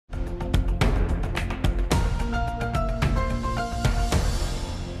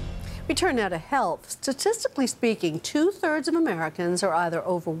We turn now to health. Statistically speaking, 2/3 of Americans are either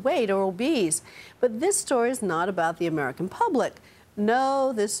overweight or obese. But this story is not about the American public.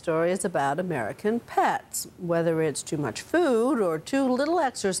 No, this story is about American pets. Whether it's too much food or too little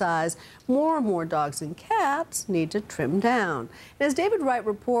exercise, more and more dogs and cats need to trim down. And as David Wright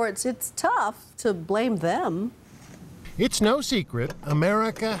reports, it's tough to blame them. It's no secret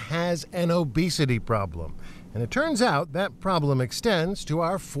America has an obesity problem. And it turns out that problem extends to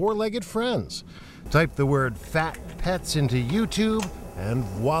our four-legged friends. Type the word fat pets into YouTube and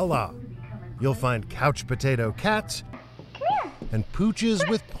voila. You'll find couch potato cats and pooches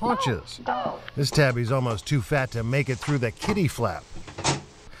with paunches. This tabby's almost too fat to make it through the kitty flap.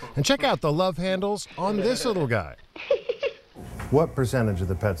 And check out the love handles on this little guy. What percentage of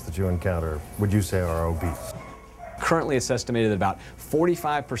the pets that you encounter would you say are obese? Currently, it's estimated that about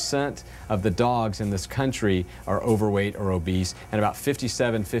 45% of the dogs in this country are overweight or obese, and about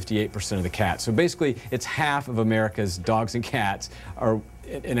 57–58% of the cats. So basically, it's half of America's dogs and cats are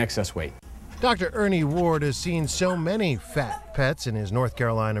in excess weight. Dr. Ernie Ward has seen so many fat pets in his North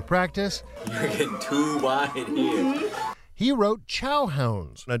Carolina practice. You're getting too wide here. He wrote Chow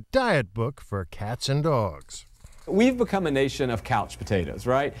Hounds, a diet book for cats and dogs. We've become a nation of couch potatoes,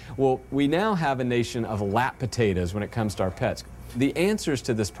 right? Well, we now have a nation of lap potatoes when it comes to our pets. The answers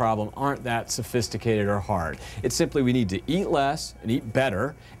to this problem aren't that sophisticated or hard. It's simply we need to eat less and eat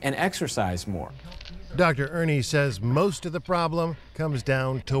better and exercise more. Dr. Ernie says most of the problem comes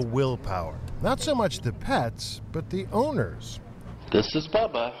down to willpower. Not so much the pets, but the owners. This is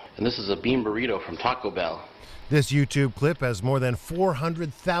Bubba, and this is a bean burrito from Taco Bell. This YouTube clip has more than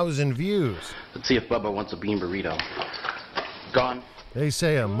 400,000 views. Let's see if Bubba wants a bean burrito. Gone. They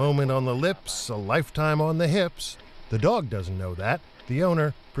say a moment on the lips, a lifetime on the hips. The dog doesn't know that. The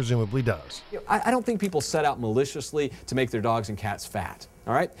owner presumably does. I don't think people set out maliciously to make their dogs and cats fat.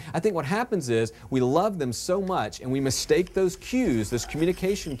 All right? I think what happens is we love them so much and we mistake those cues, those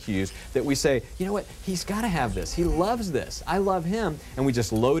communication cues, that we say, you know what, he's got to have this. He loves this. I love him. And we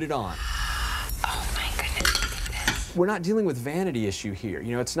just load it on. Oh my goodness. We're not dealing with vanity issue here.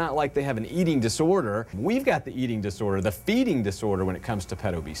 You know, it's not like they have an eating disorder. We've got the eating disorder, the feeding disorder when it comes to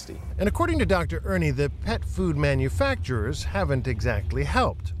pet obesity. And according to Dr. Ernie, the pet food manufacturers haven't exactly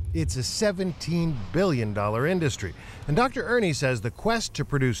helped. It's a $17 billion industry. And Dr. Ernie says the quest to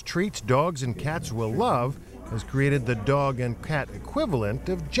produce treats dogs and cats will love has created the dog and cat equivalent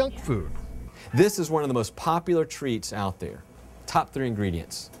of junk food. This is one of the most popular treats out there. Top 3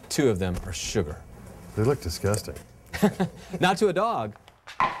 ingredients. 2 of them are sugar. They look disgusting. Not to a dog.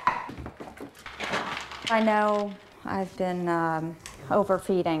 I know I've been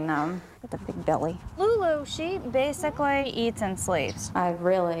overfeeding them with a big belly. Lulu, she basically eats and sleeps. I've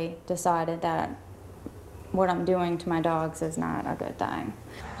really decided that what I'm doing to my dogs is not a good thing.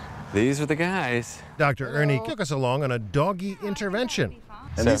 These are the guys. Dr. Ernie took us along on a doggy intervention.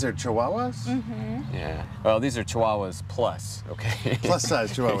 And these are Chihuahuas? Mm-hmm. Yeah. Well, these are Chihuahuas plus, okay? Plus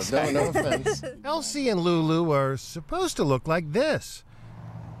size Chihuahuas. No offense. Elsie and Lulu are supposed to look like this.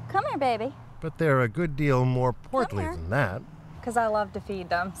 Come here, baby. But they're a good deal more portly than that. Because I love to feed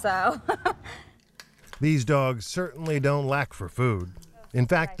them, so. These dogs certainly don't lack for food. In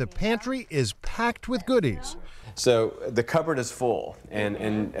fact, the pantry is packed with goodies. So the cupboard is full,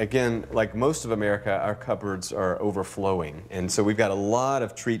 and again, like most of America, our cupboards are overflowing, and so we've got a lot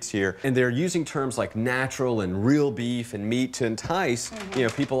of treats here, and they're using terms like natural and real beef and meat to entice, you know,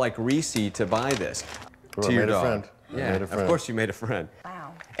 people like Reese to buy this. Well, to your made dog. a friend. Yeah, Made a friend. of course you made a friend.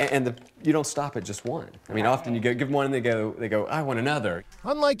 Wow. And you don't stop at just one. I mean, often you give them one and they go, I want another.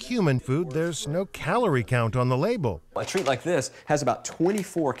 Unlike human food, there's no calorie count on the label. A treat like this has about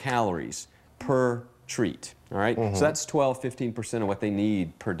 24 calories per treat. All right, so that's 12–15% of what they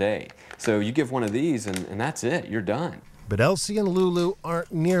need per day. So you give one of these and that's it, you're done. But Elsie and Lulu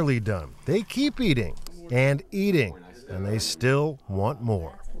aren't nearly done. They keep eating and eating, and they still want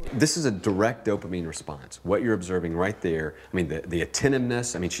more. This is a direct dopamine response. What you're observing right there, I mean, the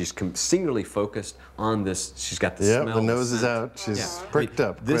attentiveness, I mean, she's singularly focused on this. She's got the smell. Yeah, the nose is out. She's pricked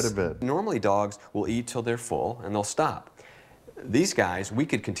up quite a bit. Normally dogs will eat till they're full and they'll stop. These guys, we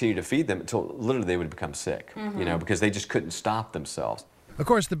could continue to feed them until literally they would become sick, you know, because they just couldn't stop themselves. Of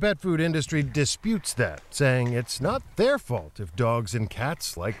course, the pet food industry disputes that, saying it's not their fault if dogs and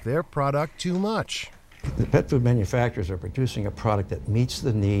cats like their product too much. The pet food manufacturers are producing a product that meets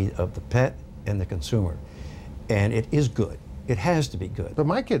the need of the pet and the consumer. And it is good. It has to be good. But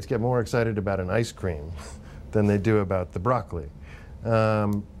my kids get more excited about an ice cream than they do about the broccoli.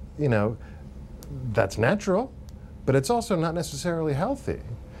 You know, that's natural, but it's also not necessarily healthy.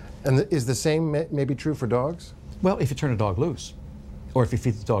 And is the same maybe true for dogs? Well, if you turn a dog loose, or if you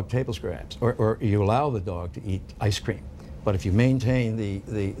feed the dog table scraps, or you allow the dog to eat ice cream. But if you maintain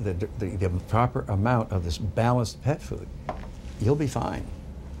the proper amount of this balanced pet food, you'll be fine.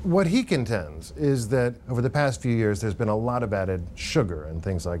 What he contends is that over the past few years, there's been a lot of added sugar and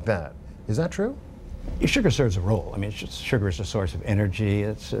things like that. Is that true? Sugar serves a role. I mean, sugar is a source of energy.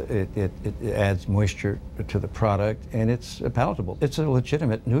 It adds moisture to the product, and it's palatable. It's a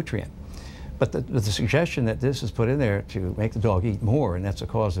legitimate nutrient. But the suggestion that this is put in there to make the dog eat more, and that's the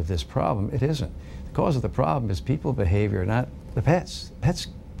cause of this problem, it isn't. The cause of the problem is people behavior, not the pets. Pets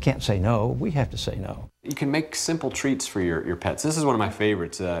can't say no. We have to say no. You can make simple treats for your pets. This is one of my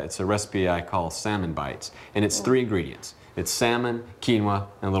favorites. It's a recipe I call salmon bites, and it's 3 ingredients. It's salmon, quinoa,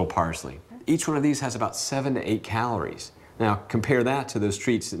 and a little parsley. Each one of these has about 7 to 8 calories. Now compare that to those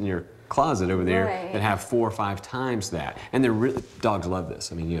treats in your closet over there that have 4 or 5 times that. And they're really, dogs love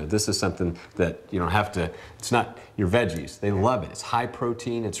this. I mean, you know, this is something that you don't have to, it's not your veggies. They love it. It's high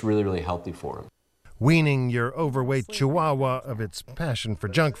protein. It's really, really healthy for them. Weaning your overweight chihuahua of its passion for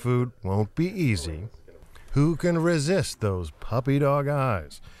junk food won't be easy. Who can resist those puppy dog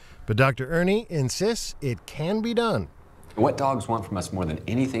eyes? But Dr. Ernie insists it can be done. What dogs want from us more than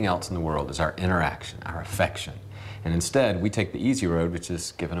anything else in the world is our interaction, our affection. And instead, we take the easy road, which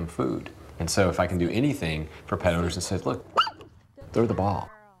is giving them food. And so if I can do anything for pet owners that says, look, throw the ball.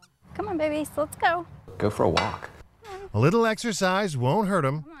 Come on, babies, let's go. Go for a walk. A little exercise won't hurt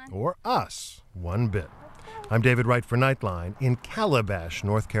them, or us, one bit. I'm David Wright for Nightline in Calabash,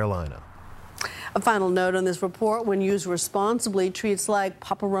 North Carolina. A final note on this report: when used responsibly, treats like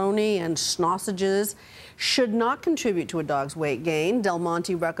pepperoni and sausages should not contribute to a dog's weight gain. Del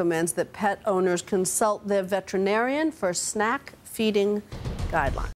Monte recommends that pet owners consult their veterinarian for snack feeding guidelines.